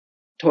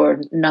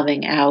toward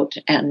numbing out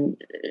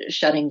and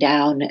shutting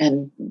down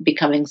and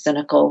becoming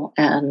cynical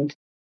and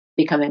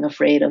becoming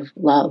afraid of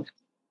love.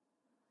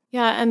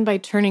 Yeah, and by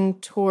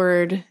turning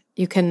toward,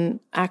 you can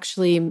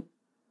actually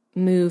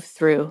move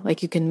through,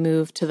 like you can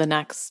move to the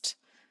next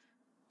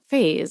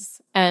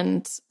phase.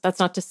 And that's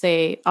not to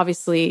say,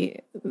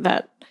 obviously,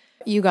 that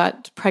you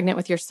got pregnant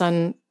with your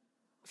son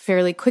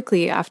fairly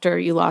quickly after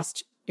you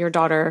lost your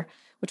daughter,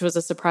 which was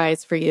a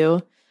surprise for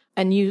you.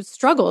 And you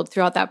struggled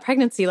throughout that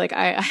pregnancy. Like,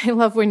 I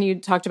love when you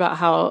talked about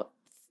how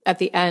at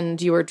the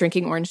end you were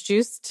drinking orange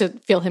juice to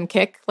feel him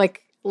kick,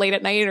 like late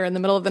at night or in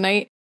the middle of the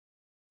night.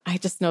 I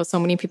just know so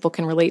many people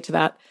can relate to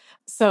that.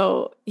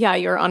 So yeah,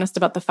 you're honest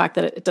about the fact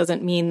that it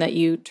doesn't mean that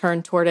you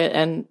turn toward it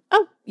and,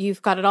 oh,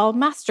 you've got it all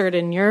mastered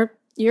and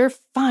you're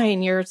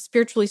fine. You're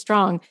spiritually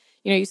strong.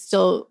 You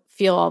still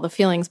feel all the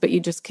feelings, but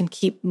you just can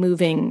keep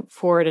moving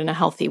forward in a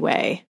healthy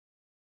way.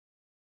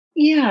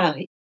 Yeah.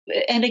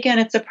 And again,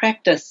 it's a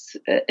practice.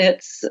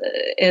 It's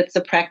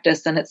a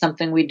practice, and it's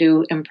something we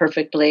do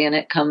imperfectly, and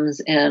it comes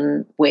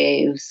in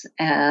waves.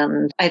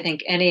 And I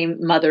think any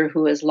mother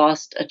who has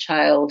lost a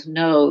child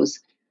knows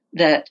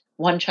that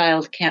one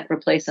child can't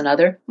replace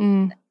another.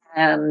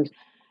 And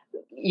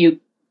you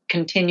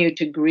continue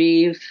to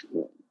grieve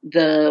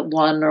the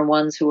one or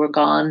ones who are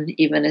gone,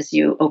 even as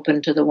you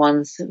open to the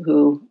ones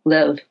who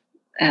live.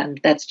 And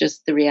that's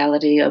just the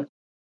reality of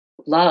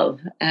love.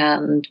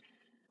 And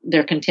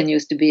there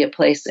continues to be a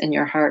place in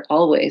your heart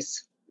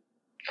always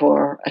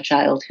for a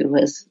child who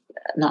has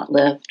not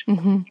lived.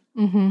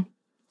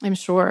 I'm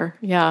sure.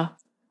 Yeah.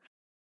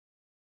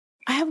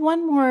 I have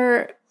one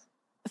more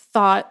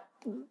thought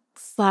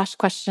 /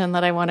 question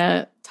that I want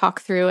to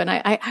talk through. And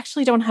I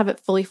actually don't have it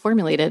fully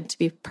formulated, to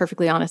be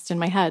perfectly honest, in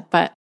my head.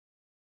 But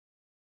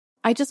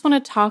I just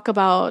want to talk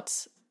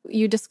about,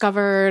 you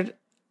discovered,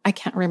 I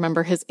can't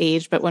remember his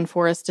age, but when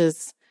Forrest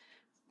is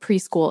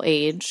preschool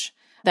age,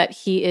 that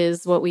he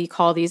is what we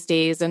call these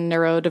days a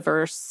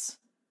neurodiverse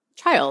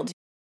child.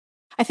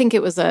 I think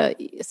it was a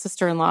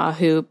sister-in-law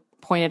who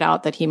pointed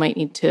out that he might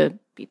need to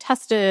be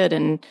tested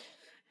and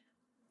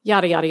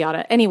yada, yada,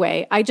 yada.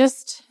 Anyway, I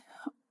just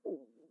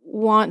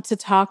want to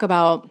talk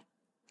about,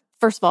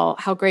 first of all,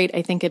 how great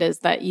I think it is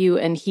that you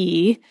and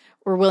he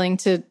were willing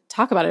to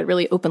talk about it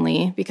really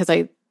openly, because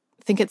I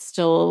think it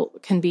still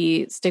can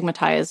be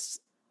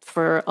stigmatized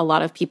for a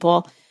lot of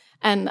people.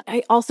 And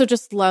I also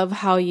just love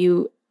how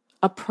you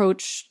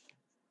approach,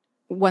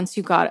 once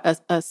you got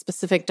a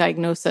specific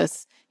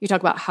diagnosis, you talk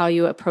about how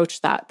you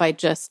approach that by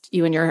just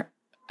you and your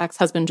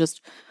ex-husband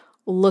just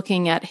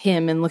looking at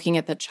him and looking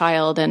at the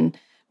child and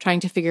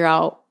trying to figure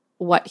out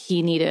what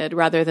he needed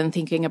rather than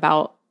thinking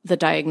about the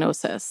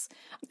diagnosis.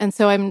 And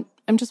so I'm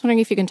just wondering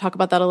if you can talk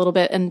about that a little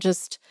bit and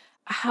just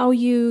how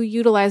you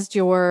utilized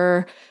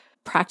your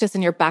practice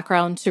and your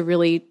background to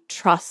really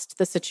trust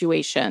the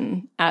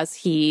situation as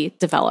he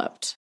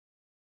developed.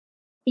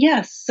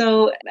 Yes.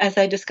 So, as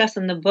I discuss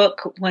in the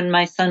book, when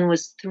my son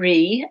was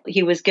 3,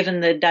 he was given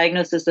the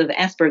diagnosis of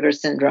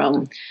Asperger's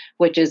syndrome,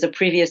 which is a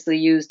previously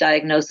used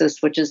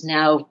diagnosis, which is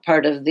now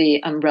part of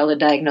the umbrella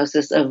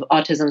diagnosis of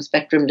autism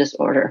spectrum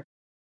disorder.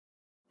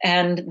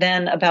 And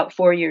then, about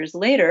 4 years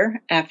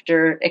later,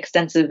 after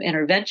extensive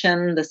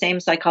intervention, the same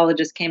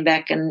psychologist came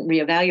back and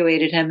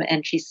reevaluated him,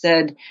 and she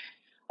said,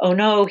 "Oh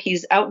no,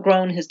 he's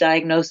outgrown his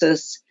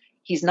diagnosis.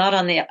 He's not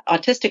on the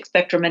autistic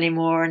spectrum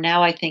anymore.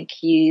 Now I think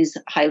he's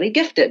highly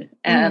gifted."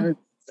 And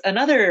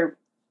another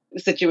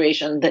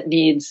situation that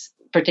needs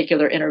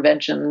particular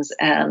interventions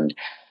and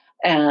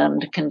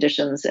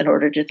conditions in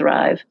order to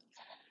thrive.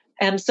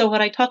 And so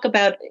what I talk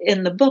about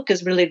in the book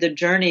is really the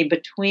journey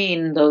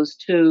between those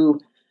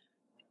two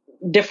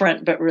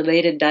different but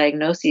related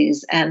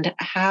diagnoses, and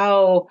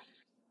how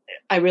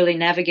I really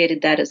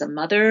navigated that as a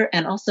mother,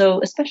 and also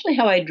especially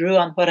how I drew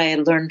on what I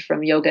had learned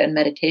from yoga and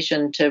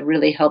meditation to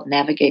really help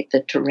navigate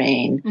the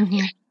terrain.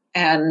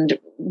 And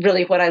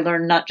really what I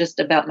learned not just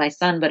about my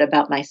son, but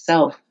about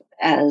myself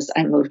as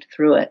I moved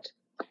through it.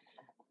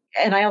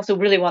 And I also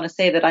really want to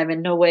say that I'm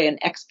in no way an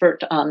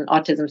expert on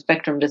autism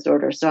spectrum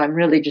disorder, so I'm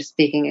really just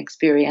speaking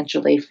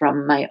experientially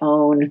from my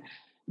own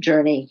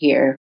journey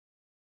here.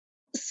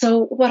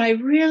 So what I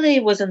really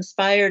was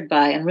inspired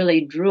by and really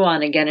drew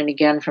on again and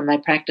again from my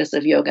practice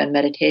of yoga and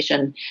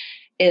meditation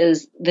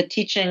is the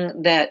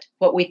teaching that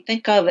what we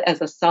think of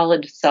as a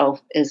solid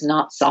self is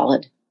not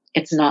solid.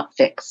 It's not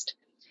fixed.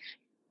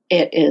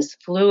 It is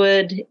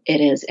fluid. It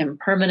is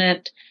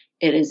impermanent.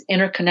 It is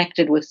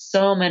interconnected with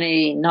so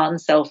many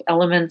non-self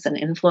elements and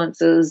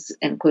influences,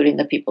 including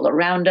the people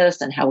around us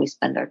and how we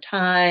spend our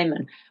time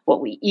and what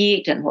we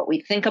eat and what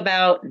we think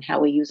about and how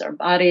we use our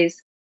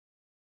bodies.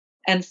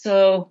 And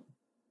so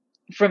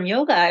from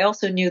yoga, I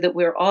also knew that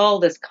we're all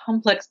this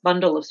complex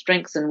bundle of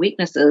strengths and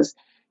weaknesses,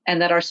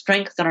 and that our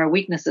strengths and our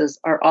weaknesses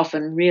are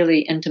often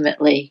really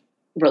intimately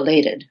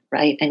related,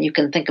 right? And you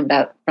can think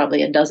about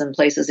probably a dozen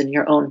places in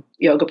your own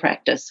yoga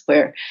practice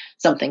where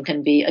something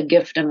can be a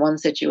gift in one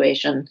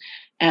situation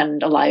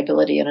and a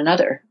liability in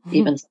another,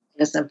 even something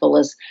as simple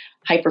as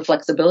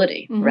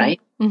hyperflexibility, right?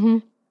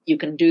 You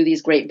can do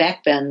these great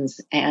back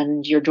bends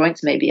and your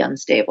joints may be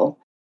unstable.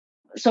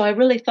 So I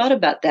really thought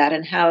about that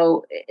and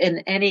how in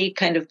any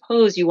kind of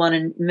pose you want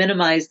to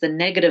minimize the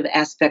negative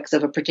aspects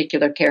of a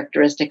particular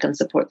characteristic and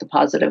support the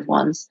positive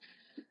ones.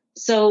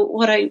 So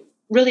what I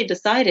really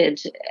decided,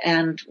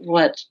 and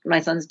what my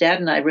son's dad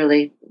and I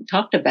really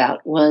talked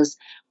about, was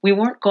we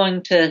weren't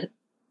going to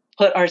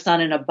put our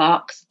son in a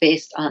box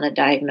based on a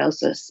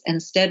diagnosis.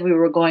 Instead, we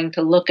were going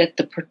to look at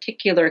the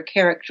particular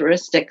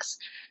characteristics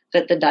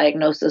that the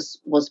diagnosis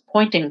was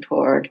pointing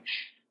toward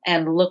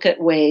and look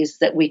at ways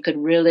that we could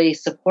really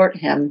support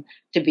him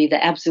to be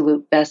the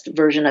absolute best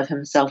version of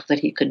himself that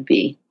he could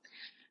be.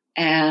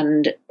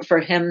 And for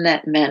him,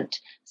 that meant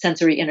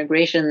sensory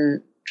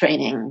integration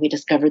training. We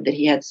discovered that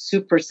he had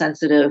super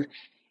sensitive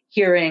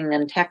hearing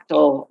and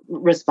tactile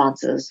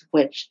responses,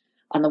 which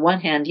on the one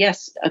hand,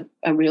 yes,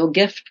 a real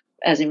gift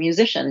as a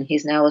musician.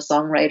 He's now a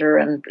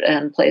songwriter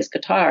and plays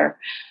guitar.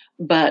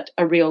 But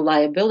a real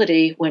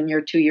liability when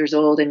you're 2 years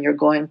old and you're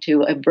going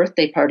to a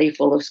birthday party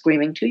full of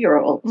screaming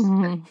 2-year-olds.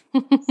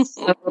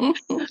 So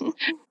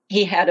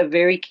he had a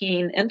very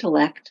keen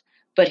intellect,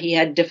 but he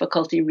had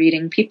difficulty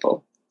reading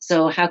people.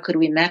 So how could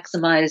we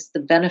maximize the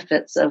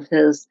benefits of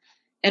his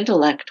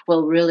intellect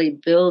while really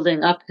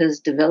building up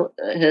his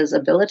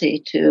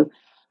ability to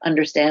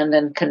understand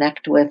and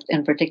connect with,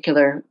 in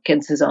particular,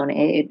 kids his own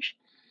age?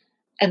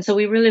 And so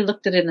we really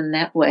looked at it in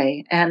that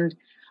way. And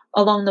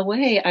along the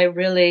way, I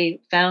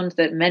really found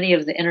that many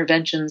of the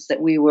interventions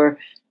that we were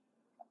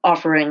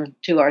offering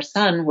to our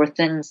son were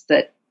things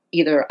that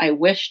either I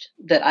wished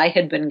that I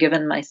had been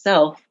given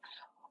myself,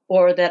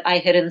 or that I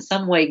had in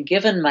some way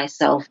given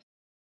myself,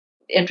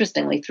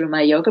 interestingly, through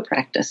my yoga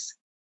practice,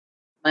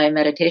 my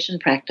meditation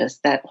practice,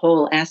 that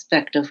whole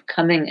aspect of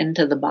coming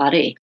into the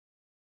body,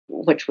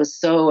 which was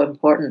so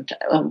important.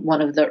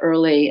 One of the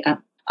early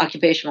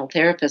occupational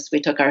therapists we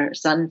took our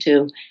son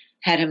to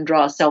had him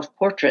draw a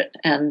self-portrait,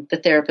 and the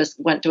therapist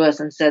went to us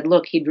and said,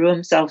 look, he drew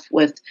himself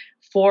with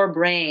 4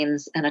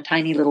 brains and a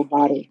tiny little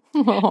body.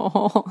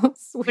 Oh,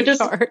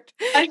 sweetheart.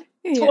 I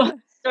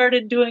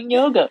started doing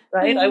yoga,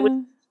 right? Yeah.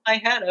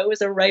 I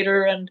was a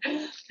writer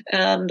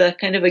and a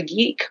kind of a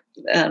geek,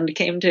 and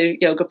came to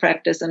yoga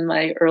practice in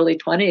my early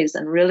 20s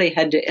and really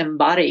had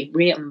to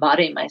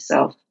re-embody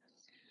myself.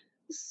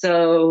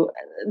 So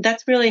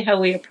that's really how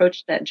we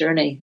approached that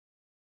journey.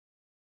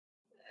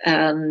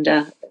 And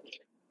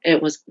it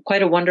was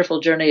quite a wonderful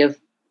journey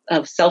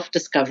of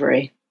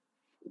self-discovery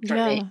for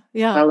me.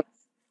 Yeah.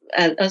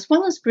 As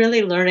well as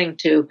really learning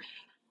to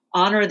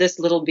honor this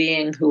little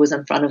being who was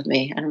in front of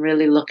me and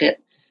really look at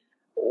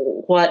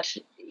what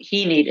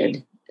he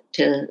needed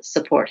to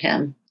support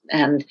him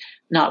and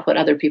not what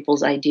other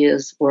people's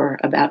ideas were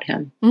about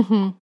him.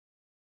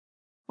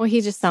 Well,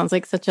 he just sounds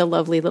like such a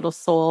lovely little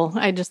soul.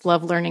 I just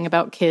love learning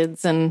about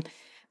kids, and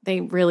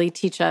they really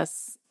teach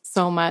us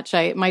so much.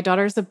 My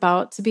daughter's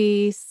about to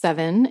be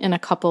 7 in a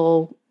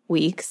couple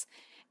weeks,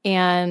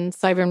 And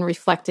so I've been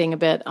reflecting a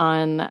bit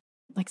on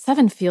like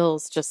 7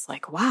 feels just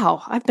like,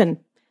 wow, I've been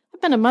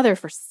a mother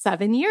for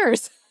 7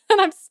 years and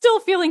I'm still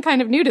feeling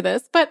kind of new to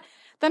this. But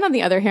then on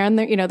the other hand,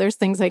 there's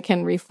things I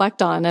can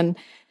reflect on. And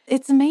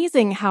it's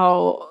amazing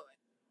how,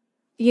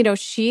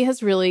 she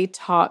has really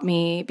taught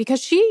me,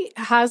 because she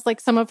has like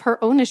some of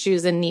her own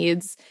issues and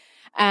needs.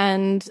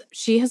 And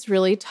she has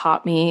really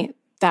taught me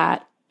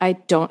that I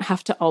don't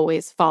have to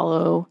always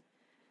follow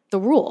the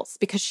rules,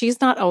 because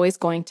she's not always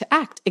going to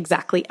act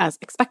exactly as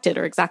expected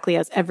or exactly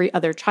as every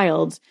other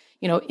child,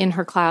 in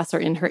her class or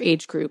in her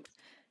age group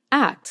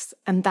acts.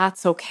 And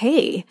that's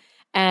okay.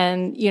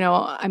 And,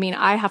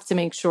 I have to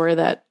make sure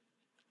that,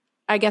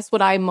 I guess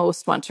what I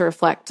most want to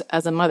reflect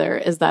as a mother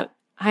is that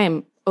I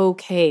am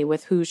okay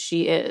with who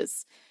she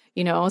is,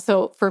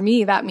 So for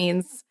me, that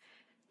means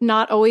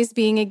not always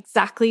being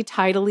exactly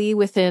tidily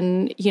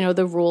within,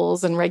 the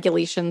rules and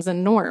regulations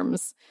and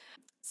norms.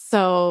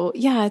 So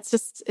yeah,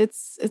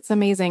 it's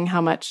amazing how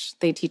much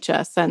they teach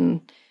us,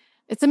 and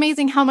it's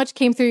amazing how much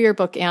came through your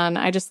book, Anne.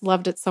 I just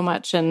loved it so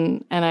much,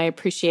 and I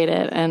appreciate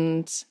it.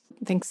 And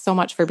thanks so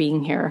much for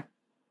being here.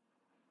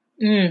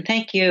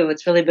 Thank you.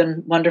 It's really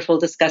been wonderful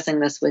discussing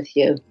this with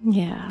you.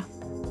 Yeah.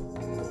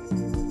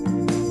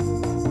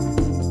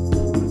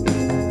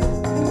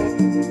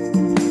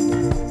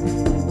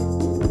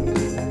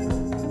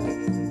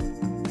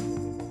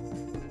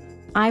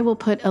 I will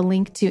put a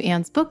link to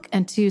Anne's book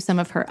and to some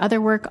of her other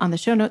work on the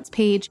show notes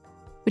page,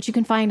 which you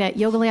can find at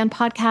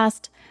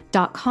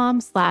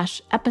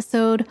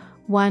yogalandpodcast.com/episode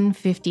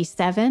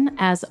 157.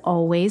 As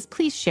always,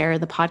 please share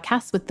the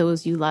podcast with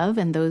those you love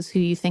and those who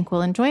you think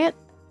will enjoy it.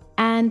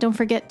 And don't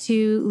forget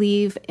to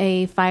leave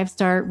a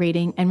 5-star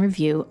rating and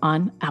review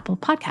on Apple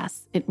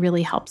Podcasts. It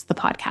really helps the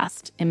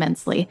podcast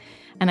immensely.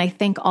 And I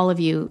thank all of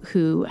you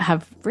who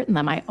have written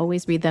them. I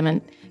always read them,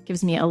 and it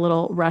gives me a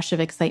little rush of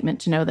excitement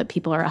to know that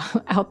people are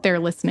out there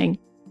listening.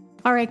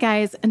 All right,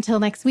 guys, until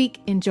next week,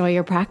 enjoy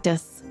your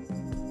practice.